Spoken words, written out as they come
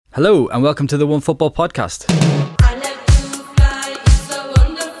Hello and welcome to the One Football Podcast.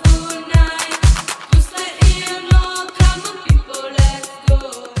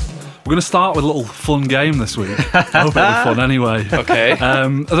 We're going to start with a little fun game this week. I hope it'll be fun anyway. Okay. I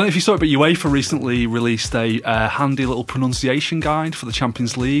don't know if you saw it, but UEFA recently released a handy little pronunciation guide for the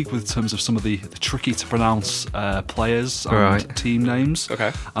Champions League with terms of some of the tricky to pronounce players and team names. Okay.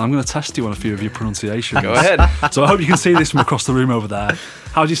 And I'm going to test you on a few of your pronunciations. Go ahead. So I hope you can see this from across the room over there.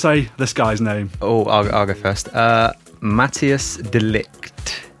 How do you say this guy's name? Oh, I'll go first. Matthias de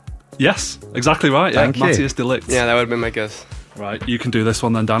Ligt. Yes, exactly right. Thank you. Matthias de Ligt. Yeah, that would have been my guess. Right, you can do this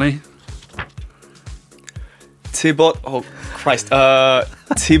one then, Danny. Thibault. Oh, Christ.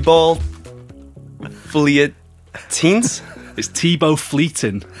 Thibault Fleetins? It's Thibault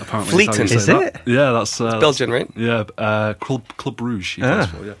Fleeting, apparently. Fleeting, is it? Yeah, that's... Belgian, right? Yeah, Club Brugge he plays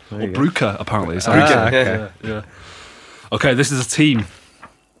for, yeah. Or you go. Burke, apparently. Is Brugge, how you say it. yeah. Yeah. Okay, this is a team.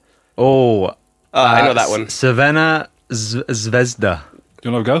 Oh, I know that one. Savena Zvezda. Do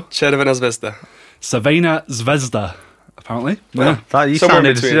you want to go? Červená zvezda. Savena Zvezda, apparently. Yeah. You Somewhere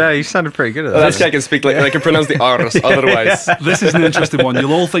in sounded pretty good at That's that. I can speak, I can pronounce the R's otherwise. This is an interesting one.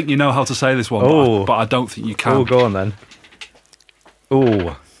 You'll all think you know how to say this one, but I don't think you can. Oh, go on then.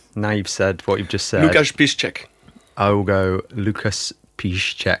 Oh, now you've said what you've just said. Łukasz Piszczek. I'll go Łukasz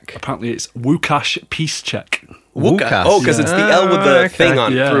Piszczek. Apparently it's Łukasz Piszczek. Łukasz. Oh, because it's the L with the thing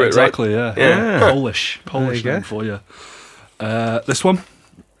on Yeah, through it, right? exactly, yeah. Yeah. Polish There you go. name for you. This one?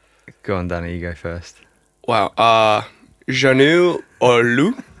 Go on, Danny, you go first. Wow. Janu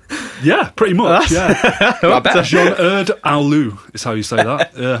Olu. Yeah, pretty much, yeah. Not bad. Jean-Erd Alu is how you say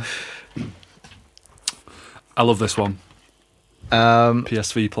that. Yeah. I love this one.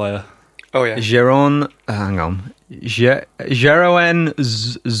 PSV player. Oh, yeah. Jeroen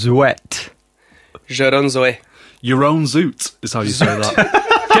Zuet. Jeroen Zoe. Your own zoot is how you say that.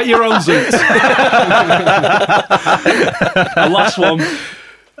 Get your own zoot. The last one.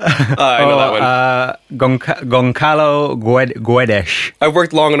 I know that one. Goncalo Guedes. I've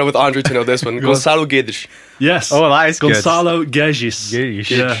worked long enough with Andre to know this one. Gonçalo Guedes. Yes. Oh, that is good. Gonçalo Guedes.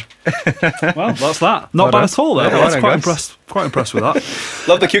 Yeah. Well, that's that. Not bad at all, though. Yeah, I was well quite done, impressed. Quite impressed with that.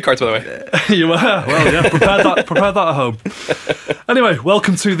 Love the cue cards, by the way. You were. Well, yeah. Prepared that at home. Anyway,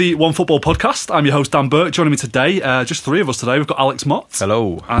 welcome to the One Football Podcast. I'm your host, Dan Burke. Joining me today, just three of us today. We've got Alex Mott.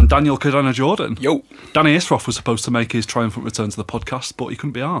 Hello. And Daniel Cadena Jordan. Yo. Danny Isroff was supposed to make his triumphant return to the podcast, but he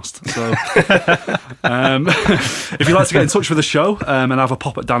couldn't be asked. So, if you'd like to get in touch with the show and have a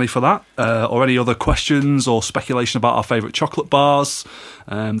pop at Danny for that, or any other questions or speculation about our favourite chocolate bars,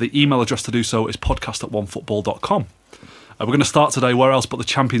 the email address to do so is podcast@onefootball.com. We're going to start today where else but the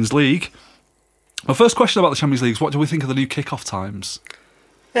Champions League. My first question about the Champions League is, what do we think of the new kickoff times?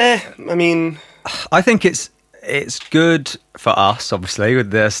 I mean... I think it's good for us, obviously, with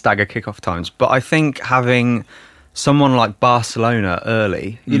the stagger kickoff times. But I think having someone like Barcelona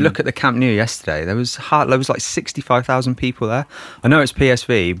early, you look at the Camp Nou yesterday, there was like 65,000 people there. I know it's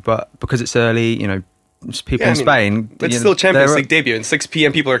PSV, but because it's early, just people in Spain. It's still Champions League debut, and 6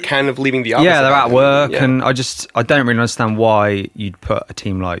 p.m. people are kind of leaving the office. Yeah, they're at work, Yeah. and I don't really understand why you'd put a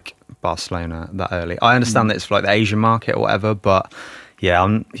team like Barcelona that early. I understand that it's for like the Asian market or whatever, but I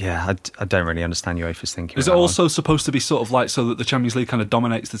don't really understand UEFA's thinking. Is it also supposed to be sort of like so that the Champions League kind of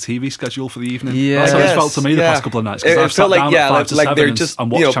dominates the TV schedule for the evening? Yeah. That's how Yes, it's felt to me the past couple of nights. It I've felt sat like down at 5 to 7 they're just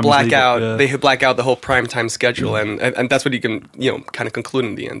and watched Champions black League, out. yeah. They black out the whole prime time schedule, and that's what you can kind of conclude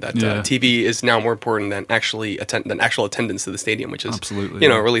in the end that TV is now more important than actual attendance to the stadium, which is Absolutely,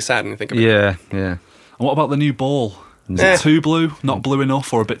 really sad when you think about it. Yeah. And what about the new ball? Is it too blue, not blue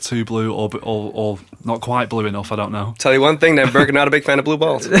enough, or a bit too blue, or not quite blue enough? I don't know. Tell you one thing, Dan Burke, not a big fan of blue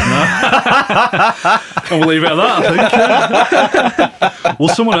balls. And we'll leave it at that, I think. Well,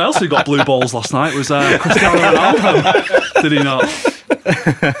 someone else who got blue balls last night was Cristiano Ronaldo. Did he not?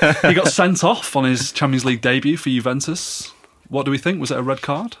 He got sent off on his Champions League debut for Juventus. What do we think? Was it a red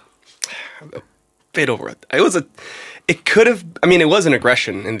card? Bit over it. It could have. I mean, it was an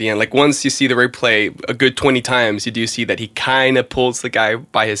aggression in the end. Like once you see the replay a good 20 times, you do see that he kind of pulls the guy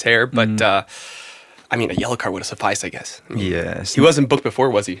by his hair. But a yellow card would have sufficed, I guess. I mean, Yes. he wasn't booked before,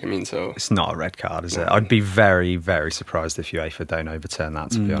 was he? I mean, so It's not a red card, is it? I'd be very, very surprised if UEFA don't overturn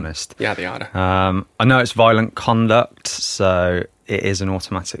that, to be honest. yeah, they oughta. I know it's violent conduct, so it is an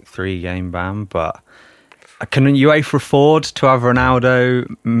automatic 3-game ban, but can UEFA afford to have Ronaldo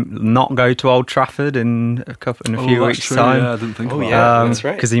not go to Old Trafford in a few weeks' time? Yeah, I didn't think about yeah. that. That's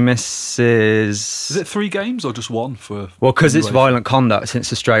right. Because he misses... Is it 3 games or just one for? Well, because it's UEFA? violent conduct, since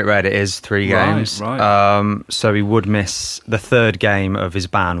it's a straight red, it is 3 games. Right. So he would miss the 3rd game of his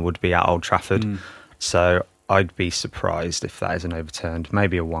ban would be at Old Trafford. So I'd be surprised if that isn't overturned.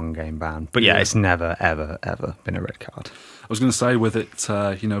 Maybe a 1-game ban. But yeah, it's never, ever, ever been a red card. I was going to say, with it,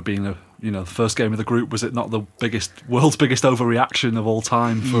 being the first game of the group, was it not the world's biggest overreaction of all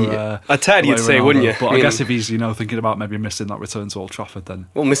time for a tad, you'd say, Ronaldo? wouldn't you? But I guess if he's thinking about maybe missing that return to Old Trafford, then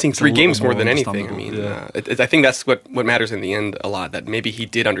missing 3 games more than anything. I understandable. mean, I think that's what matters in the end a lot. That maybe he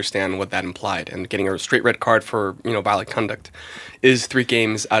did understand what that implied, and getting a straight red card for violent conduct is 3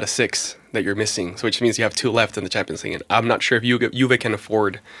 games out of 6 that you're missing. So which means you have 2 left in the Champions League. And I'm not sure if Juve can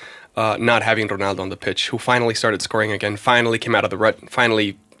afford not having Ronaldo on the pitch, who finally started scoring again, finally came out of the rut,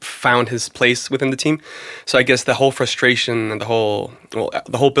 finally found his place within the team. So I guess the whole frustration and the whole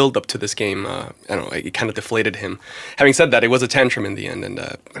build up to this game, it kind of deflated him. Having said that, it was a tantrum in the end, and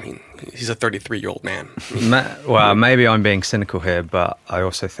he's a 33-year-old man. Well, maybe I'm being cynical here, but I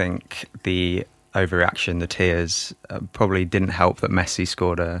also think the overreaction, the tears, probably didn't help that Messi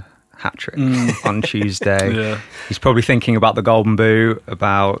scored a hat-trick on Tuesday. Yeah. He's probably thinking about the Golden Boot,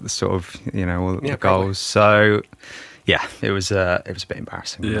 about the sort of, all the goals. So, yeah, it was a bit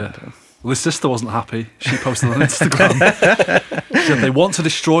embarrassing. Yeah. Well, his sister wasn't happy. She posted on Instagram. She said, "They want to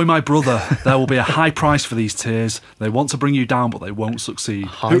destroy my brother. There will be a high price for these tears. They want to bring you down, but they won't succeed."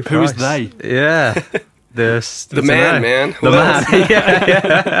 Who is they? Yeah. The man. The man.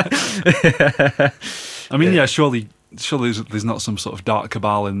 Yeah. I mean, surely there's not some sort of dark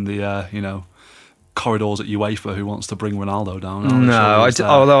cabal in the corridors at UEFA who wants to bring Ronaldo down. No,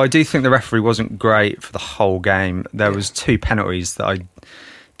 although I do think the referee wasn't great for the whole game. There was 2 penalties that I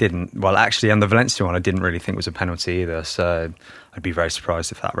didn't. Well, actually, on the Valencia one, I didn't really think was a penalty either. So I'd be very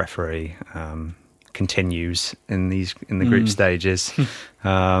surprised if that referee continues in the group stages.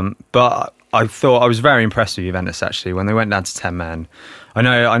 But I thought I was very impressed with Juventus actually when they went down to 10 men.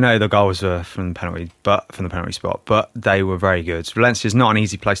 I know the goals were from the penalty spot, but they were very good. Valencia's not an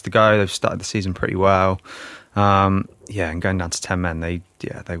easy place to go. They've started the season pretty well. And going down to 10 men, they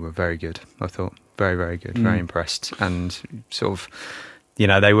were very good. I thought very, very good, very impressed, and sort of.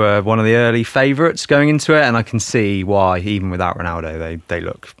 They were one of the early favourites going into it, and I can see why, even without Ronaldo, they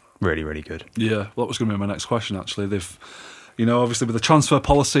look really, really good. Yeah, well, that was going to be my next question, actually. They've, obviously with the transfer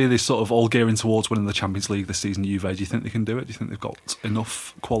policy, they're sort of all gearing towards winning the Champions League this season. Juve, do you think they can do it? Do you think they've got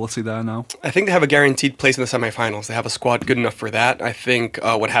enough quality there now? I think they have a guaranteed place in the semifinals. They have a squad good enough for that. I think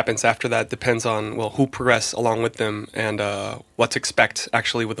what happens after that depends on, who progress along with them and what to expect,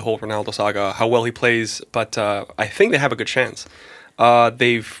 actually, with the whole Ronaldo saga, how well he plays. But I think they have a good chance.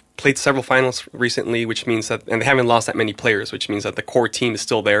 They've played several finals recently, which means that, and they haven't lost that many players, which means that the core team is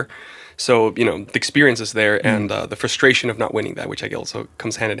still there. So, the experience is there, and the frustration of not winning that, which I guess also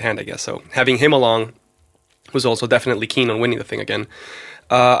comes hand in hand, I guess. So having him along was also definitely keen on winning the thing again.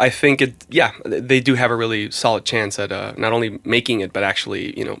 I think they do have a really solid chance at not only making it, but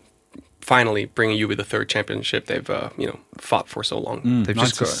actually, finally bringing you with the 3rd championship they've fought for so long. They've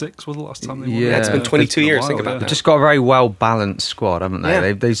just got 6 was the last time they won. Yeah, it's been 22 years. Think about that. They've just got a very well balanced squad, haven't they?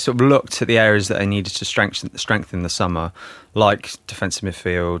 Yeah. They sort of looked at the areas that they needed to strengthen the summer, like defensive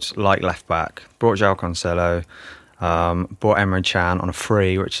midfield, like left back. Brought João Cancelo, brought Emre Can on a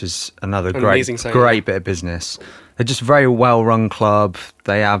free, which is another great bit of business. They're just a very well run club.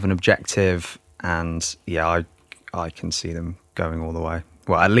 They have an objective, and I can see them going all the way.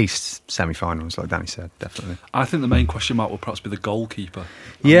 Well, at least semi-finals, like Danny said, definitely. I think the main question mark will perhaps be the goalkeeper.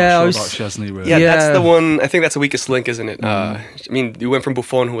 I'm not sure about Szczesny, really. Yeah, that's the one. I think that's the weakest link, isn't it? You went from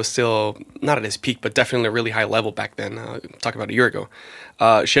Buffon, who was still not at his peak, but definitely a really high level back then. Talking about a year ago.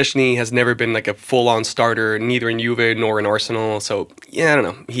 Szczesny has never been like a full-on starter, neither in Juve nor in Arsenal. So, I don't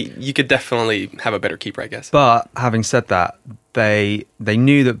know. You could definitely have a better keeper, I guess. But having said that, they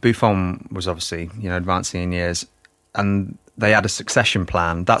knew that Buffon was obviously advancing in years, and they had a succession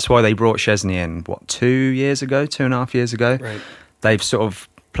plan. That's why they brought Szczesny in, 2.5 years ago? Right. They've sort of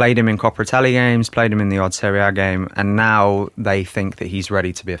played him in Coppa Italia games, played him in the odd Serie A game, and now they think that he's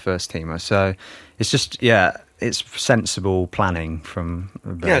ready to be a first-teamer. So it's just, it's sensible planning from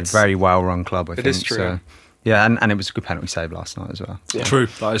a very well-run club, I think. It is true. So, and it was a good penalty save last night as well. Yeah. True,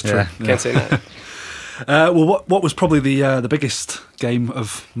 that is true. Yeah. Can't say that. What was probably the biggest game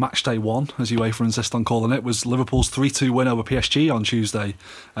of match day 1, as UEFA insist on calling it, was Liverpool's 3-2 win over PSG on Tuesday.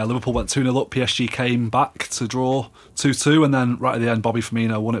 Liverpool went 2-0 up, PSG came back to draw 2-2, and then right at the end, Bobby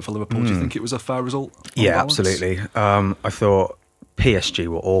Firmino won it for Liverpool. Do you think it was a fair result? Yeah, absolutely. I thought PSG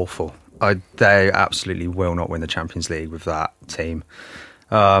were awful. They absolutely will not win the Champions League with that team.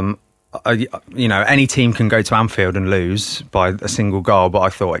 Any team can go to Anfield and lose by a single goal, but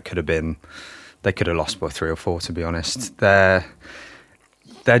I thought it could have been. They could have lost by 3 or 4, to be honest. They're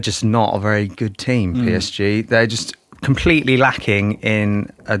just not a very good team, PSG. They're just completely lacking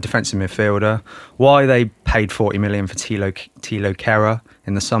in a defensive midfielder. Why they paid 40 million for Thilo Kehrer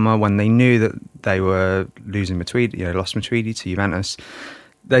in the summer when they knew that they were losing Matuidi, lost Matuidi to Juventus.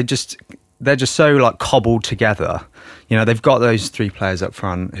 They're just so like cobbled together. They've got those 3 players up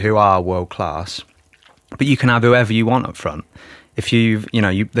front who are world class, but you can have whoever you want up front. If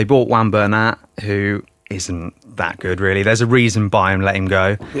they bought Juan Bernat, who isn't that good really. There's a reason buy him, let him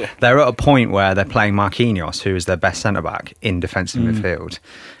go. Yeah. They're at a point where they're playing Marquinhos, who is their best centre back in defensive midfield.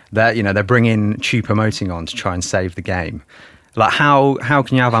 They're bringing Choupo-Moting on to try and save the game. Like how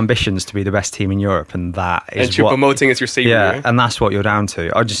can you have ambitions to be the best team in Europe and that is and Choupo-Moting is your savior? Yeah, right? and that's what you're down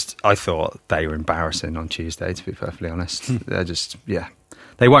to. I thought they were embarrassing on Tuesday, to be perfectly honest. They're just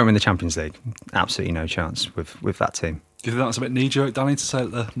they won't win the Champions League. Absolutely no chance with that team. Do you think that's a bit knee-jerk, Danny, to say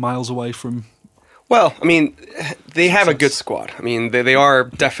that they're miles away from? Well, I mean, they have a good squad. I mean, they are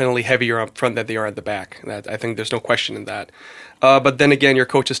definitely heavier up front than they are at the back. I think there's no question in that. But then again, your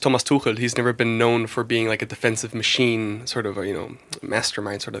coach is Thomas Tuchel. He's never been known for being like a defensive machine, sort of a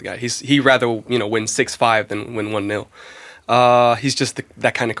mastermind sort of guy. He rather win 6-5 than win 1-0. He's just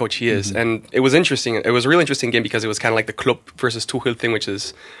that kind of coach he is. And it was interesting. It was a really interesting game because it was kind of like the Klopp versus Tuchel thing, which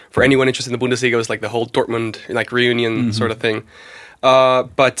is, for anyone interested in the Bundesliga, it was like the whole Dortmund reunion sort of thing.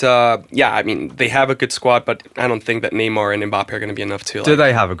 I mean, they have a good squad, but I don't think that Neymar and Mbappe are going to be enough to. Do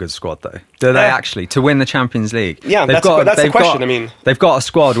they have a good squad though? Do they actually to win the Champions League? Yeah, that's the question. They've got a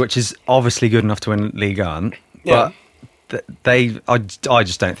squad which is obviously good enough to win Ligue 1, but I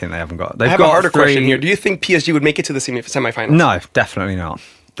just don't think they haven't got. I have a harder question here. Do you think PSG would make it to the semi-finals? No, definitely not.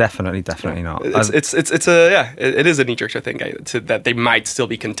 Definitely not. It is a knee-jerk, I think, that they might still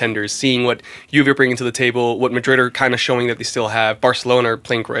be contenders, seeing what Juve are bringing to the table, what Madrid are kind of showing that they still have. Barcelona are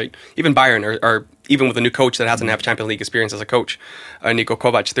playing great. Even Bayern are even with a new coach that hasn't had Champions League experience as a coach, Niko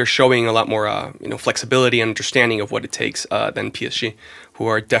Kovac, they're showing a lot more flexibility and understanding of what it takes than PSG, who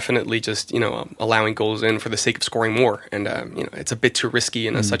are definitely just allowing goals in for the sake of scoring more, and it's a bit too risky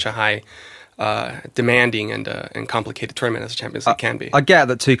in such a high. Demanding and complicated tournament as a Champions League can be. I get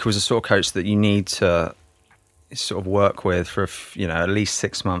that Tuchel was a sort of coach that you need to sort of work with for at least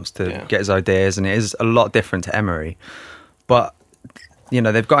 6 months to get his ideas, and it is a lot different to Emery. But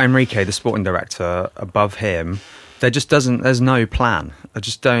they've got Enrique, the sporting director, above him. There's no plan.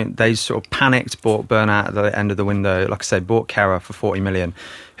 They sort of panicked, bought Bernat at the end of the window. Like I said, bought Kehrer for 40 million,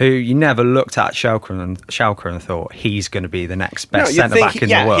 who you never looked at Schalke and thought he's going to be the next best centre-back in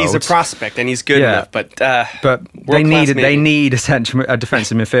the world. He's a prospect and he's good enough, but they need a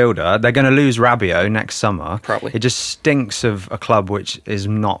defensive midfielder. They're going to lose Rabiot next summer. Probably. It just stinks of a club which is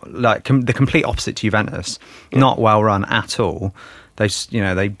not like the complete opposite to Juventus, not well run at all. They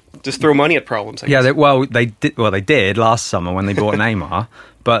just throw money at problems. I guess. They did last summer when they bought Neymar,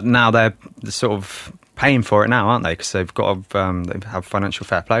 but now they're sort of paying for it now, aren't they? Because they've got they have financial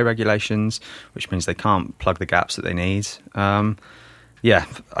fair play regulations, which means they can't plug the gaps that they need. As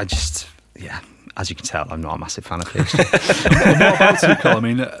you can tell, I'm not a massive fan of PSG. What about Tuchel? I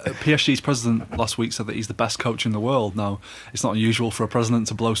mean, PSG's president last week said that he's the best coach in the world. Now, it's not unusual for a president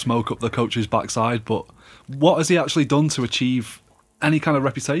to blow smoke up the coach's backside, but what has he actually done to achieve any kind of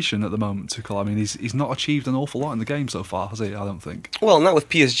reputation at the moment, Tuchel? I mean, he's not achieved an awful lot in the game so far, has he? I don't think. Well, not with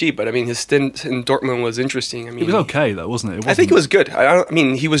PSG, but I mean, his stint in Dortmund was interesting. I mean, it was okay though, wasn't it? I think it was good. I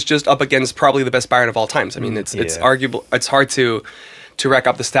mean, he was just up against probably the best Bayern of all times. I mean, it's arguable. It's hard to rack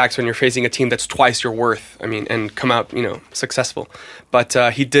up the stacks when you're facing a team that's twice your worth. I mean, and come out successful. But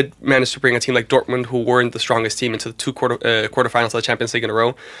he did manage to bring a team like Dortmund, who weren't the strongest team, into the two quarterfinals of the Champions League in a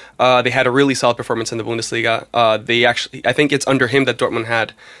row. They had a really solid performance in the Bundesliga. I think it's under him that Dortmund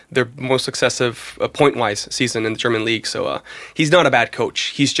had their most successive point-wise season in the German league. So he's not a bad coach.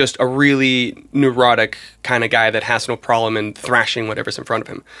 He's just a really neurotic kind of guy that has no problem in thrashing whatever's in front of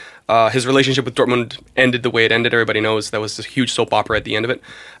him. His relationship with Dortmund ended the way it ended. Everybody knows that was a huge soap opera at the end of it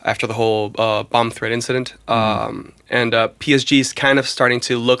after the whole bomb threat incident. And PSG is kind of starting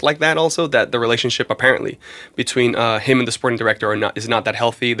to look like that also, that the relationship apparently between him and the sporting director is not that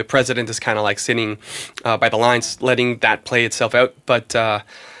healthy. The president is kind of like sitting by the lines, letting that play itself out. But I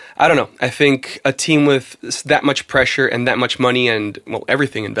don't know. I think a team with that much pressure and that much money and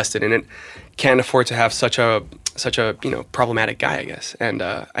everything invested in it can't afford to have such a problematic guy, I guess. And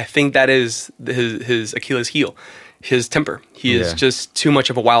I think that is his Achilles heel, his temper. He is just too much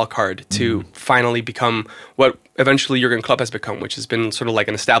of a wild card to finally become what eventually Jurgen Klopp has become, which has been sort of like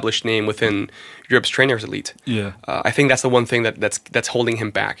an established name within Europe's trainers elite. Yeah, I think that's the one thing that's holding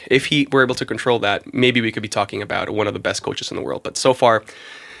him back. If he were able to control that, maybe we could be talking about one of the best coaches in the world. But so far,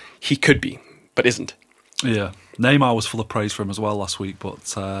 he could be, but isn't. Yeah, Neymar was full of praise for him as well last week,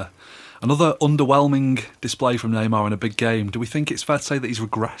 but Another underwhelming display from Neymar in a big game. Do we think it's fair to say that he's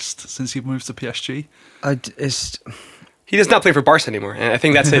regressed since he moved to PSG? He does not play for Barca anymore, and I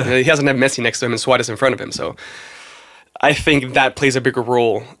think that's it. He doesn't have Messi next to him and Suarez in front of him, so I think that plays a bigger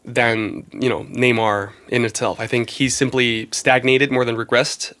role than Neymar in itself. I think he's simply stagnated more than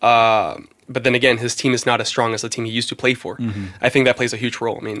regressed. But then again, his team is not as strong as the team he used to play for. Mm-hmm. I think that plays a huge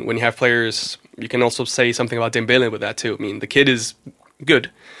role. I mean, when you have players, you can also say something about Dembele with that too. I mean, the kid is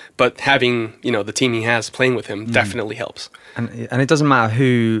good, but having the team he has playing with him definitely helps. And it doesn't matter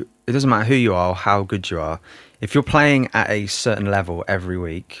who you are or how good you are. If you're playing at a certain level every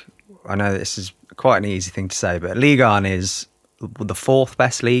week, I know this is quite an easy thing to say, but Ligue 1 is the fourth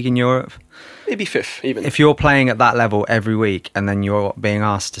best league in Europe. Maybe fifth, even. If you're playing at that level every week and then you're being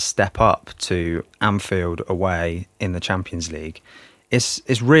asked to step up to Anfield away in the Champions League, it's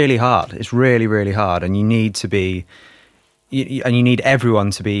really hard. It's really, really hard. And you need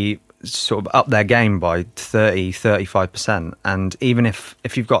everyone to be sort of up their game by 30, 35%. And even if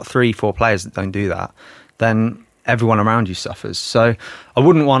you've got 3-4 players that don't do that, then everyone around you suffers. So I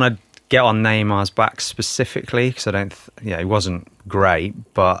wouldn't want to get on Neymar's back specifically because he wasn't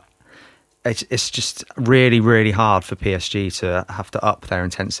great, but it's just really, really hard for PSG to have to up their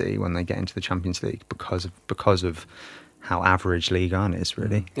intensity when they get into the Champions League because of how average Ligue 1 is,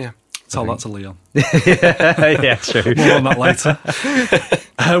 really. Yeah. Tell that to Lyon. Yeah, true. More on that later.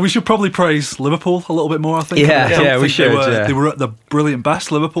 We should probably praise Liverpool a little bit more, I think. Yeah, we should. They were at the brilliant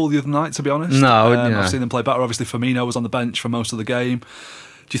best, Liverpool, the other night, to be honest. No, I've seen them play better. Obviously, Firmino was on the bench for most of the game.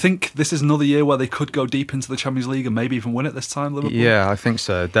 Do you think this is another year where they could go deep into the Champions League and maybe even win it this time, Liverpool? Yeah, I think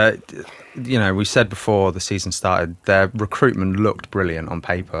so. We said before the season started, their recruitment looked brilliant on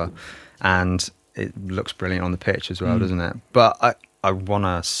paper and it looks brilliant on the pitch as well, doesn't it? But I want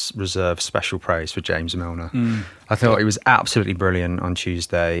to reserve special praise for James Milner. I thought he was absolutely brilliant on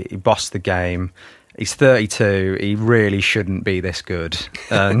Tuesday. He bossed the game. He's 32. He really shouldn't be this good.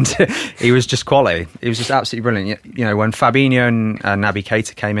 And he was just quality. He was just absolutely brilliant. When Fabinho and Naby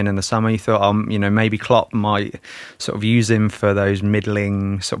Keita came in the summer, you thought, maybe Klopp might sort of use him for those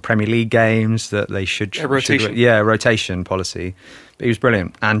middling sort of Premier League games that they should... rotation. Rotation policy. But he was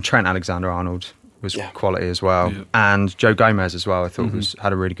brilliant. And Trent Alexander-Arnold was quality as well. Yeah. And Joe Gomez as well, I thought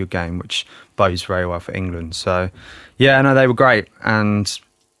had a really good game, which bodes very well for England. So, they were great. And...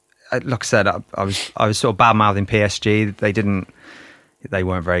 like I said, I was sort of bad-mouthing PSG. They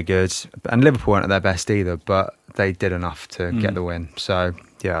weren't very good. And Liverpool weren't at their best either, but they did enough to get the win. So,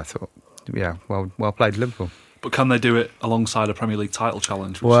 I thought, well played, Liverpool. But can they do it alongside a Premier League title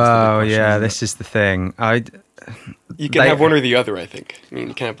challenge? This is the thing. You can have one or the other, I think. I mean,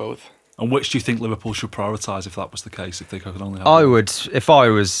 you can't have both. And which do you think Liverpool should prioritise if that was the case, if they could only have one? If I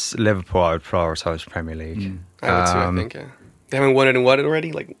was Liverpool, I would prioritise Premier League. I would too, I think, yeah. They haven't won it in what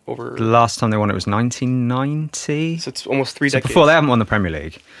already? Like over... The last time they won it was 1990. So it's almost 3 decades. Before they haven't won the Premier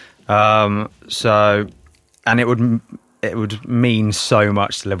League. And it would mean so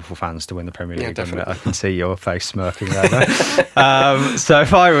much to Liverpool fans to win the Premier League. Yeah, definitely. I can see your face smirking there. So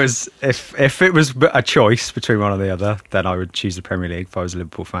if it was a choice between one or the other, then I would choose the Premier League if I was a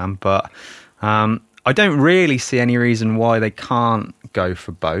Liverpool fan. But I don't really see any reason why they can't go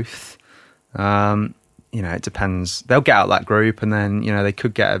for both. It depends. They'll get out that group and then, they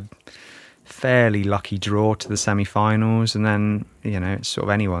could get a fairly lucky draw to the semi-finals and then, it's sort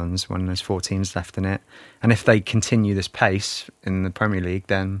of anyone's when there's 4 teams left in it. And if they continue this pace in the Premier League,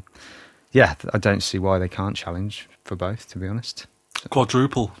 then, I don't see why they can't challenge for both, to be honest.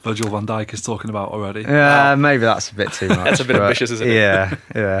 Quadruple Virgil van Dijk is talking about already. Yeah, maybe that's a bit too much. That's a bit ambitious, isn't it?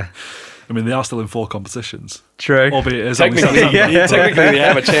 Yeah. I mean, they are still in 4 competitions. True. Albeit it is technically they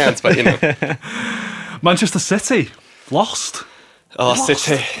have a chance, but Manchester City lost. Oh,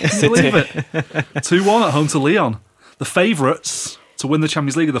 City. Believe it. 2-1 at home to Lyon. The favourites to win the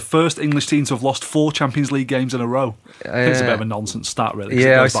Champions League are the first English team to have lost 4 Champions League games in a row. I think it's a bit of a nonsense stat, really.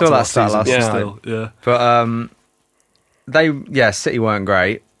 Yeah, I saw that stat last night. Yeah. But City weren't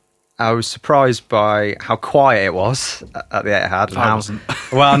great. I was surprised by how quiet it was at the Etihad. I wasn't.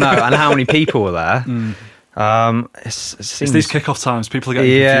 Well, no, and how many people were there. It's these kickoff times. People are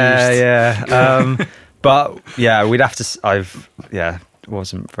getting confused. Yeah. But we'd have to. It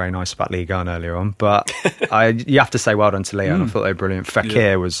wasn't very nice about Ligue 1 earlier on, but you have to say well done to Lyon. I thought they were brilliant.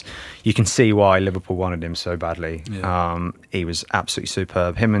 Fekir was. You can see why Liverpool wanted him so badly. Yeah. He was absolutely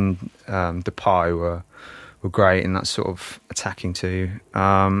superb. Him and Depay were great in that sort of attacking too.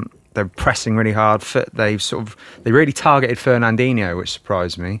 They're pressing really hard. They really targeted Fernandinho, which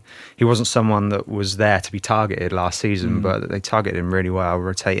surprised me. He wasn't someone that was there to be targeted last season, but they targeted him really well,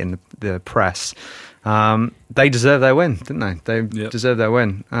 rotating the press. They deserve their win, didn't they? They deserve their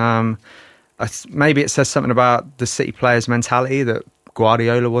win. Maybe it says something about the City players' mentality that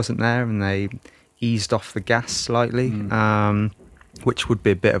Guardiola wasn't there and they eased off the gas slightly, which would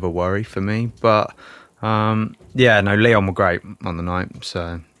be a bit of a worry for me. But Lyon were great on the night,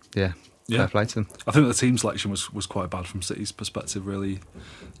 so fair play to them. I think the team selection was quite bad from City's perspective. Really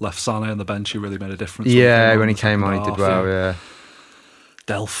left Sané on the bench, who really made a difference. When he came on, he did well. Yeah.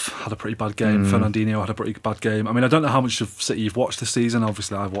 Delph had a pretty bad game. Fernandinho had a pretty bad game. I mean, I don't know how much of City you've watched this season.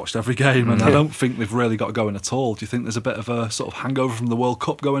 Obviously, I've watched every game, and I don't think they've really got going at all. Do you think there's a bit of a sort of hangover from the World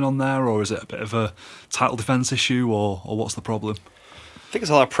Cup going on there, or is it a bit of a title defence issue, or what's the problem? I think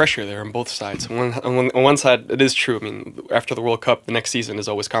there's a lot of pressure there on both sides. On one side, it is true. I mean, after the World Cup, the next season is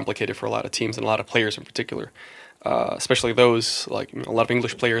always complicated for a lot of teams and a lot of players in particular. Especially those, like a lot of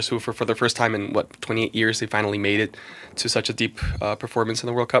English players who, for the first time in 28 years, they finally made it to such a deep performance in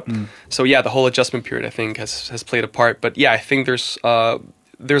the World Cup. So the whole adjustment period, I think, has played a part. But I think there's a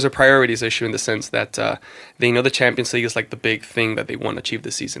priorities issue in the sense that they know the Champions League is like the big thing that they want to achieve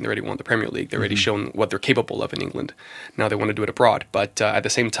this season. They already won the Premier League. They've already shown what they're capable of in England. Now they want to do it abroad. But at the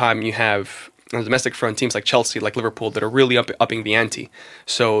same time, you have on the domestic front teams like Chelsea, like Liverpool, that are really upping the ante.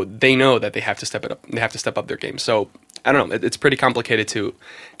 So they know that they have to step it up. They have to step up their game. So I don't know. It's pretty complicated to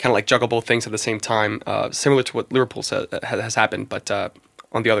kind of like juggle both things at the same time, similar to what Liverpool has happened, but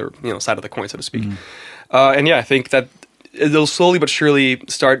on the other side of the coin, so to speak. I think that it'll slowly but surely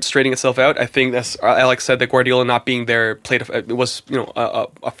start straightening itself out. I think, as Alex said, that Guardiola not being there was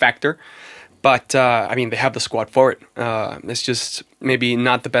a factor. But, they have the squad for it. It's just maybe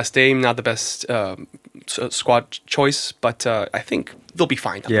not the best aim, not the best squad choice, but I think they'll be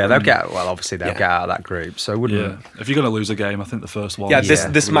fine. Yeah, they'll get out of that group, so wouldn't it? If you're going to lose a game, I think the first one...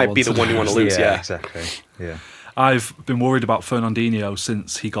 This might be the one you want to lose, exactly. Yeah. I've been worried about Fernandinho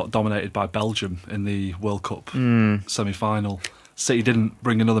since he got dominated by Belgium in the World Cup semi-final. City didn't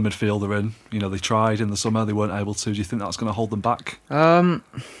bring another midfielder in. They tried in the summer, they weren't able to. Do you think that's going to hold them back?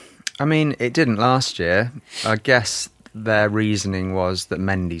 I mean, it didn't last year. I guess their reasoning was that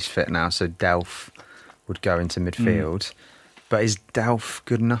Mendy's fit now, so Delph would go into midfield. But is Delph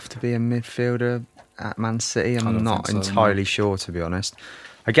good enough to be a midfielder at Man City? I'm not entirely sure, to be honest.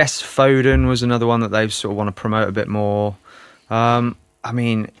 I guess Foden was another one that they sort of want to promote a bit more.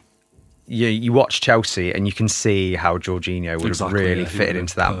 You watch Chelsea and you can see how Jorginho would have really fitted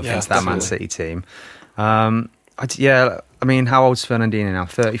into that Man City team. How old's Fernandinho now?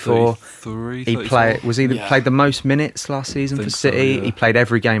 34. 33, he played the most minutes last season for City. He played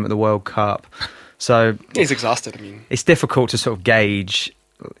every game at the World Cup. So he's exhausted. It's difficult to sort of gauge,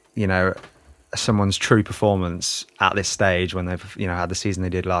 someone's true performance at this stage when they've had the season they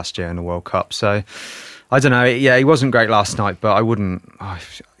did last year in the World Cup. So I don't know. Yeah, he wasn't great last night, but I wouldn't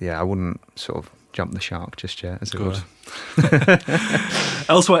sort of jump the shark just yet, as it were.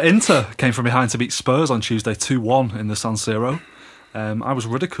 Elsewhere, Inter came from behind to beat Spurs on Tuesday 2-1 in the San Siro. I was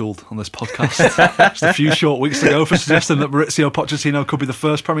ridiculed on this podcast just a few short weeks ago for suggesting that Mauricio Pochettino could be the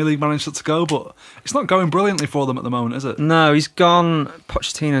first Premier League manager to go, but it's not going brilliantly for them at the moment, is it? No, he's gone.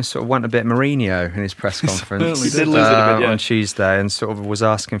 Pochettino sort of went a bit Mourinho in his press conference. He did lose it a bit, on Tuesday, and sort of was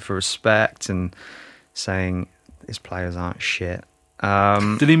asking for respect and saying his players aren't shit.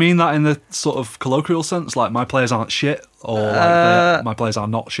 Did he mean that in the sort of colloquial sense, like my players aren't shit, or like my players are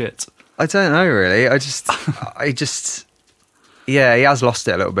not shit? I don't know, really. Yeah, he has lost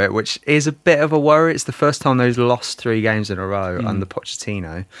it a little bit, which is a bit of a worry. It's the first time they've lost 3 games in a row under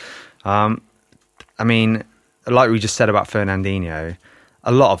Pochettino. Like we just said about Fernandinho,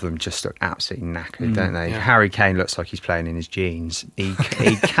 a lot of them just look absolutely knackered, don't they? Yeah. Harry Kane looks like he's playing in his jeans. He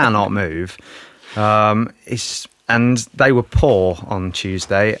cannot move. And they were poor on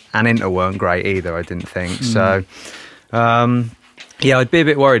Tuesday, and Inter weren't great either, I didn't think. So, I'd be a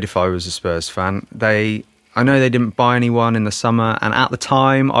bit worried if I was a Spurs fan. I know they didn't buy anyone in the summer, and at the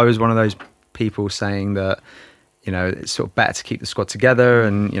time, I was one of those people saying that, it's sort of better to keep the squad together,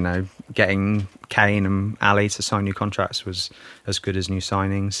 and, getting Kane and Ali to sign new contracts was as good as new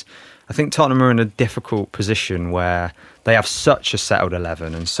signings. I think Tottenham are in a difficult position where they have such a settled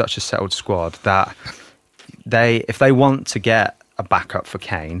 11 and such a settled squad that if they want to get a backup for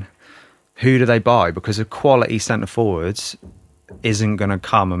Kane, who do they buy? Because a quality centre forwards isn't going to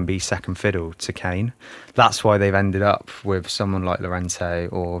come and be second fiddle to Kane. That's why they've ended up with someone like Llorente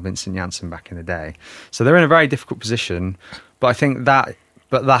or Vincent Janssen back in the day. So they're in a very difficult position. But I think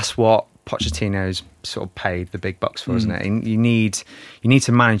that's what Pochettino's sort of paid the big bucks for, isn't it? And you need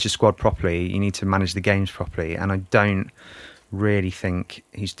to manage the squad properly. You need to manage the games properly, and I don't really think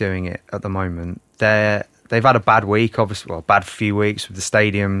he's doing it at the moment. They've had a bad week, obviously. Well, bad few weeks with the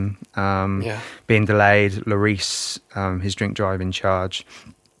stadium being delayed. Lloris, his drink driving charge,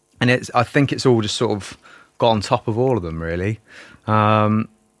 and I think it's all just sort of got on top of all of them, really.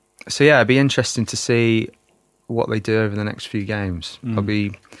 So yeah, it'd be interesting to see what they do over the next few games. I'll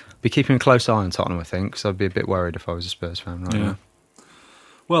be keeping a close eye on Tottenham, I think, because I'd be a bit worried if I was a Spurs fan right now.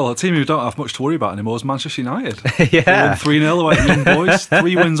 Well, a team who don't have much to worry about anymore is Manchester United. Yeah. They won 3-0 away at Young Boys.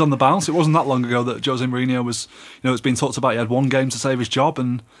 3 wins on the bounce. It wasn't that long ago that José Mourinho was, it's been talked about he had one game to save his job,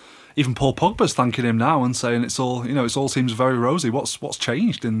 and even Paul Pogba's thanking him now and saying it all seems very rosy. What's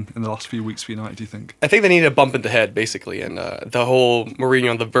changed in the last few weeks for United, do you think? I think they need a bump in the head, basically, and the whole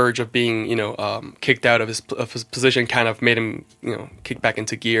Mourinho on the verge of being, kicked out of his position kind of made him, kick back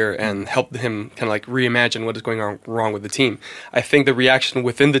into gear and helped him kind of like reimagine what is going on wrong with the team. I think the reaction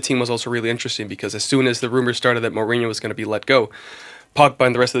within the team was also really interesting because as soon as the rumors started that Mourinho was going to be let go, Pogba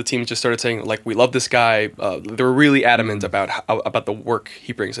and the rest of the team just started saying, like, we love this guy. They were really adamant about the work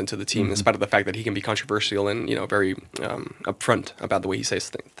he brings into the team, in spite of the fact that he can be controversial and, very upfront about the way he says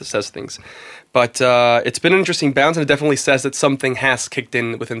things. But it's been an interesting bounce, and it definitely says that something has kicked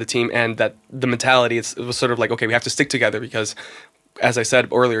in within the team and that the mentality, it was sort of like, okay, we have to stick together because, as I said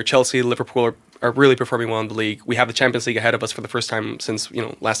earlier, Chelsea, Liverpool are really performing well in the league. We have the Champions League ahead of us for the first time since,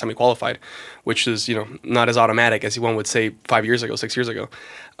 last time we qualified, which is, not as automatic as one would say 5 years ago, 6 years ago.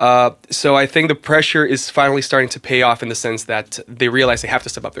 So I think the pressure is finally starting to pay off in the sense that they realize they have to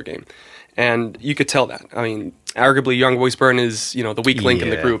step up their game. And you could tell that. I mean, arguably Young Boys Bern is, the weak link in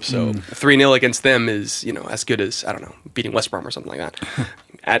the group. So 3-0 against them is, as good as, I don't know, beating West Brom or something like that.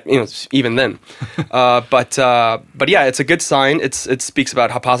 Even then. But yeah, it's a good sign. It speaks about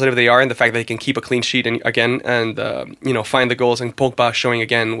how positive they are and the fact that they can keep a clean sheet and find the goals, and Pogba showing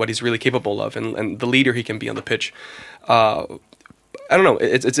again what he's really capable of and the leader he can be on the pitch. I don't know.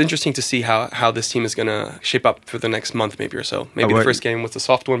 It's interesting to see how this team is going to shape up for the next month, maybe or so. Maybe the first game was the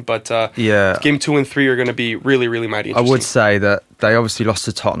soft one, but game 2 and 3 are going to be really, really mighty interesting. I would say that they obviously lost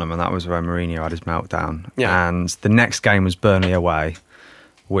to Tottenham, and that was where Mourinho had his meltdown. Yeah. And the next game was Burnley away,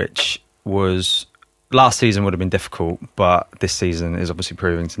 which was last season would have been difficult, but this season is obviously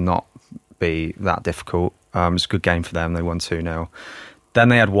proving to not be that difficult. It was a good game for them. They won 2-0. Then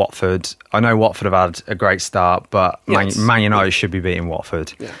they had Watford. I know Watford have had a great start, but Man United should be beating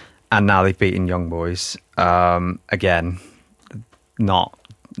Watford. Yeah. And now they've beaten Young Boys. Again, not,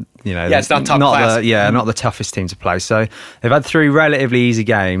 it's not top class. Not the toughest team to play. So they've had 3 relatively easy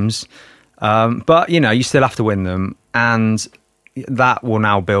games, but, you still have to win them. And that will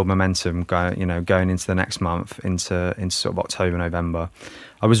now build momentum going into the next month, into sort of October, November.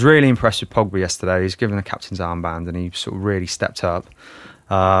 I was really impressed with Pogba yesterday. He's given the captain's armband and he sort of really stepped up.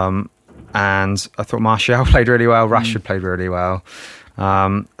 And I thought Martial played really well, Rashford played really well.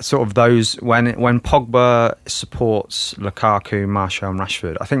 Sort of those, when Pogba supports Lukaku, Martial and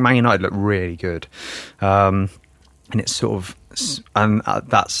Rashford, I think Man United look really good. And it's sort of, and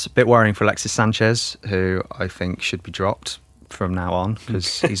that's a bit worrying for Alexis Sanchez, who I think should be dropped from now on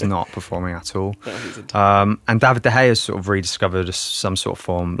because he's not performing at all. And David De Gea has sort of rediscovered some sort of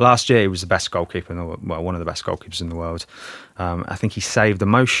form. Last year he was the best goalkeeper one of the best goalkeepers in the world. I think he saved the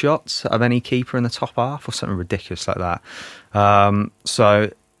most shots of any keeper in the top half or something ridiculous like that. And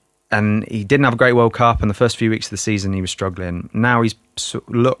he didn't have a great World Cup, and the first few weeks of the season he was struggling. Now he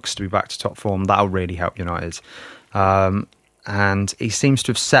looks to be back to top form. That'll really help United. And he seems to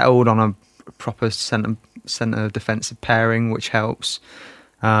have settled on a proper centre defensive pairing, which helps.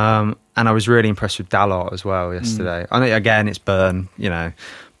 And I was really impressed with Dalot as well yesterday. I think again it's Byrne,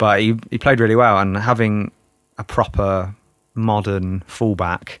 but he played really well, and having a proper modern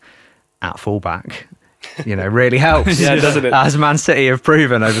fullback at fullback, really helps. Yeah, doesn't it? As Man City have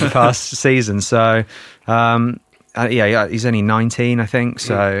proven over the past season. So he's only 19, I think.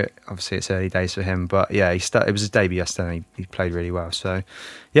 So obviously it's early days for him, but yeah, it was his debut yesterday. He played really well. So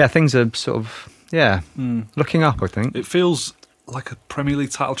yeah, things are sort of looking up, I think. It feels like a Premier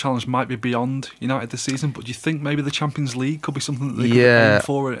League title challenge might be beyond United this season, but do you think maybe the Champions League could be something that they could aim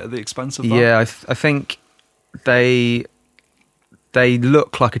for at the expense of that? Yeah, I think they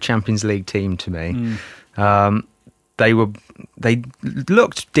look like a Champions League team to me. They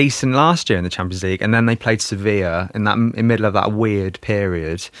looked decent last year in the Champions League, and then they played Sevilla in the middle of that weird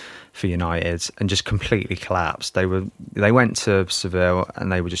period for United and just completely collapsed. They went to Seville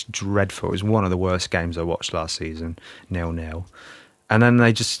and they were just dreadful. It was one of the worst games I watched last season, 0-0. And then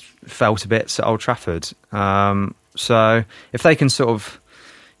they just fell to bits at Old Trafford. So if they can sort of,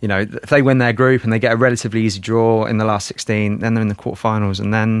 if they win their group and they get a relatively easy draw in the last 16, then they're in the quarterfinals,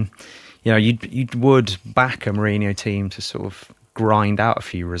 and then you would back a Mourinho team to sort of grind out a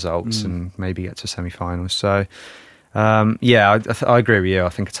few results and maybe get to semi-finals. So I agree with you. I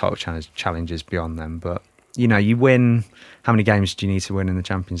think a title challenge is beyond them, but you win. How many games do you need to win in the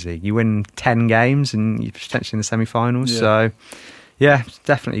Champions League? You win 10 games and you're potentially in the semi-finals. So it's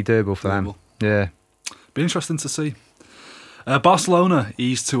definitely doable for them. Yeah, be interesting to see. Barcelona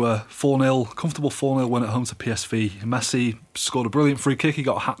eased to a comfortable 4-0 win at home to PSV. Messi scored a brilliant free kick. He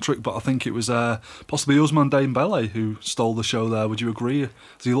got a hat-trick, but I think it was possibly Ousmane Dembele who stole the show there. Would you agree?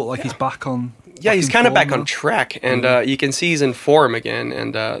 Does he look like he's back on? Yeah, he's kind of back on track, and you can see he's in form again.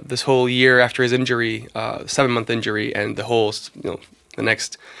 And this whole year after his injury, 7-month injury, and the whole, the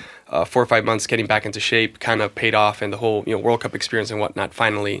next 4 or 5 months getting back into shape kind of paid off, and the whole World Cup experience and whatnot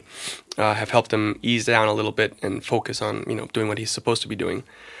finally have helped him ease down a little bit and focus on doing what he's supposed to be doing.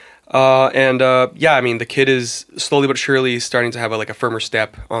 The kid is slowly but surely starting to have a firmer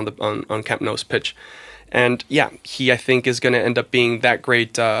step on Camp Nou's pitch, and he I think is going to end up being that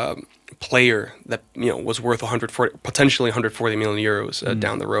great player that was worth potentially 140 million euros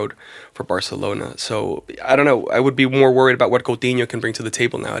down the road for Barcelona. So I don't know. I would be more worried about what Coutinho can bring to the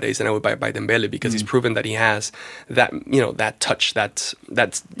table nowadays than I would by Dembele, because he's proven that he has that that touch, that's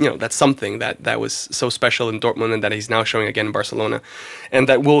something that was so special in Dortmund and that he's now showing again in Barcelona, and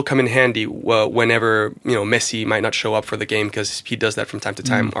that will come in handy whenever Messi might not show up for the game, because he does that from time to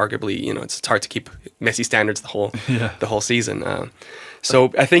time. Arguably, it's hard to keep Messi standards the whole season.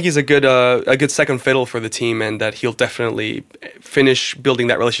 So I think he's a good second fiddle for the team, and that he'll definitely finish building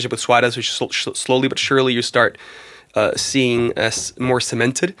that relationship with Suarez, which slowly but surely you start seeing as more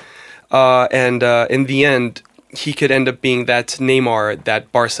cemented. And in the end, he could end up being that Neymar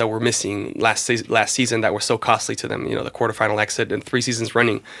that Barca were missing last season, that were so costly to them. The quarterfinal exit and 3 seasons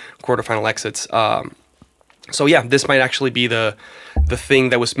running quarterfinal exits. So this might actually be the thing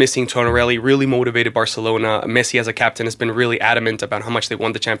that was missing. Tonarelli really motivated Barcelona. Messi as a captain has been really adamant about how much they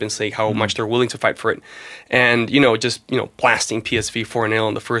want the Champions League, how much they're willing to fight for it. And, blasting PSV 4-0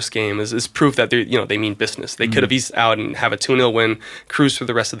 in the first game is proof that they mean business. They could have eased out and have a 2-0 win, cruise through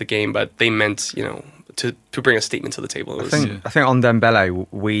the rest of the game, but they meant, to bring a statement to the table. I think on Dembele,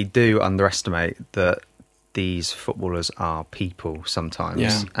 we do underestimate that these footballers are people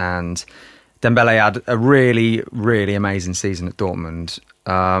sometimes. And Dembele had a really, really amazing season at Dortmund,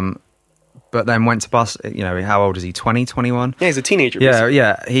 but then went to Barcelona. How old is he? 20, 21? Yeah, he's a teenager.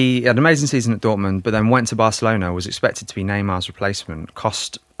 Yeah. He had an amazing season at Dortmund, but then went to Barcelona, was expected to be Neymar's replacement,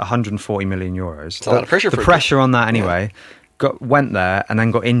 cost 140 million euros. It's a lot of pressure. The pressure on that anyway. Went there and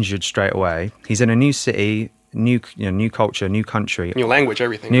then got injured straight away. He's in a new city, new culture, new country. New language,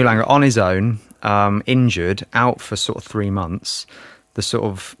 everything. New language, on his own, injured, out for sort of 3 months. The sort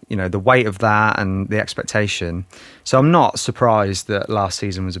of, the weight of that and the expectation. So I'm not surprised that last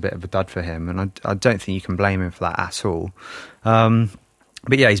season was a bit of a dud for him, and I don't think you can blame him for that at all.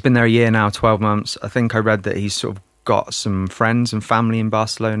 But he's been there a year now, 12 months. I think I read that he's sort of got some friends and family in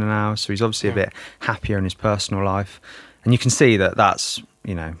Barcelona now, so he's obviously a bit happier in his personal life. And you can see that that's,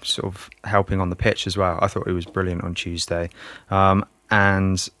 sort of helping on the pitch as well. I thought he was brilliant on Tuesday.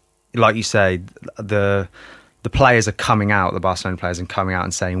 And like you say, the players are coming out, the Barcelona players are coming out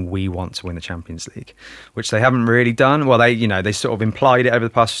and saying, we want to win the Champions League, which they haven't really done. Well, they sort of implied it over the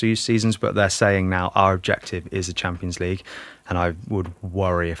past few seasons, but they're saying now our objective is the Champions League. And I would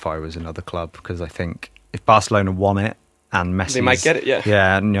worry if I was another club, because I think if Barcelona won it and Messi, they might get it,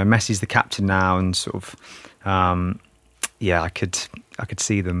 yeah, and Messi's the captain now, and sort of, I could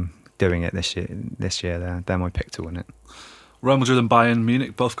see them doing it this year. They're my pick to win it. Real Madrid and Bayern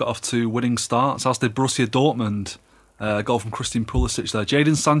Munich both got off to winning starts, as did Borussia Dortmund. A goal from Christian Pulisic there.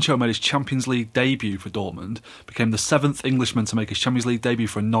 Jadon Sancho made his Champions League debut for Dortmund, became the 7th Englishman to make his Champions League debut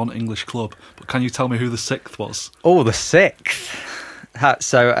for a non-English club. But can you tell me who the 6th was? Oh, the 6th.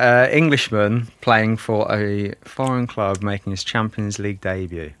 So, Englishman playing for a foreign club making his Champions League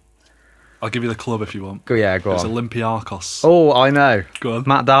debut. I'll give you the club if you want. Go on. It's Olympiacos. Oh, I know. Go on.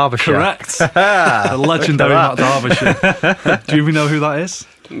 Matt Derbyshire. Correct. The legendary Matt Derbyshire. Do you even know who that is?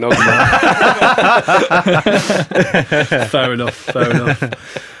 No. Fair enough.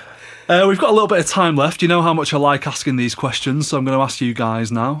 We've got a little bit of time left. You know how much I like asking these questions, so I'm going to ask you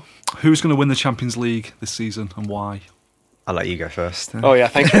guys now. Who's going to win the Champions League this season and why? I'll let you go first. Oh, yeah,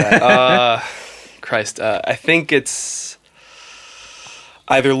 thanks for that. I think it's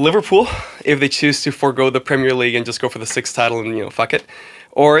either Liverpool, if they choose to forego the Premier League and just go for the 6th title and, fuck it,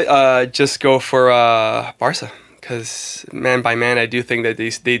 or just go for Barca. Because man by man, I do think that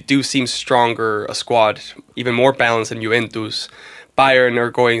they do seem stronger, a squad, even more balanced than Juventus, Bayern are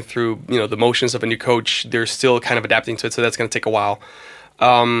going through, the motions of a new coach. They're still kind of adapting to it, so that's going to take a while.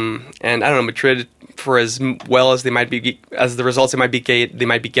 And I don't know, Madrid, for as well as they might be, as the results they might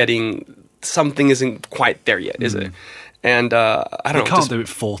be getting, something isn't quite there yet, is it? And I don't know. You can't do it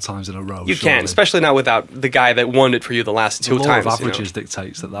 4 times in a row. You can't, especially not without the guy that won it for you the last 2 times. The law of averages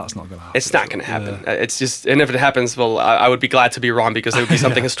dictates that that's not going to happen. It's not going to happen. Yeah. It's just, and if it happens, well, I would be glad to be wrong because it would be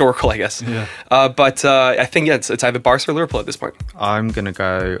something historical, I guess. Yeah. But I think it's either Barca or Liverpool at this point. I'm going to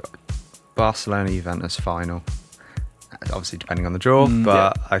go Barcelona-Juventus final. Obviously, depending on the draw,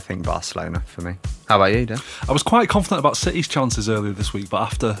 but I think Barcelona for me. How about you, Dan? I was quite confident about City's chances earlier this week, but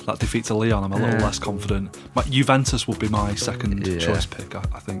after that defeat to Lyon, I'm a little less confident. Juventus would be my second choice pick,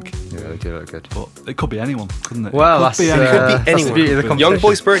 I think. Yeah, they do look good. But it could be anyone, couldn't it? Well, it could be anyone. That's Young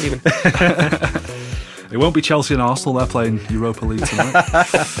boy spirit, even. It won't be Chelsea and Arsenal. They're playing Europa League tonight.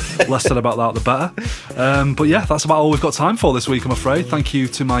 Less said about that, the better. But yeah, that's about all we've got time for this week, I'm afraid. Thank you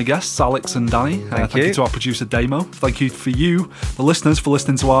to my guests, Alex and Danny. Thank you to our producer, Damo. Thank you for you, the listeners, for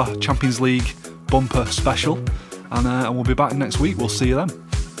listening to our Champions League bumper special. And we'll be back next week. We'll see you then.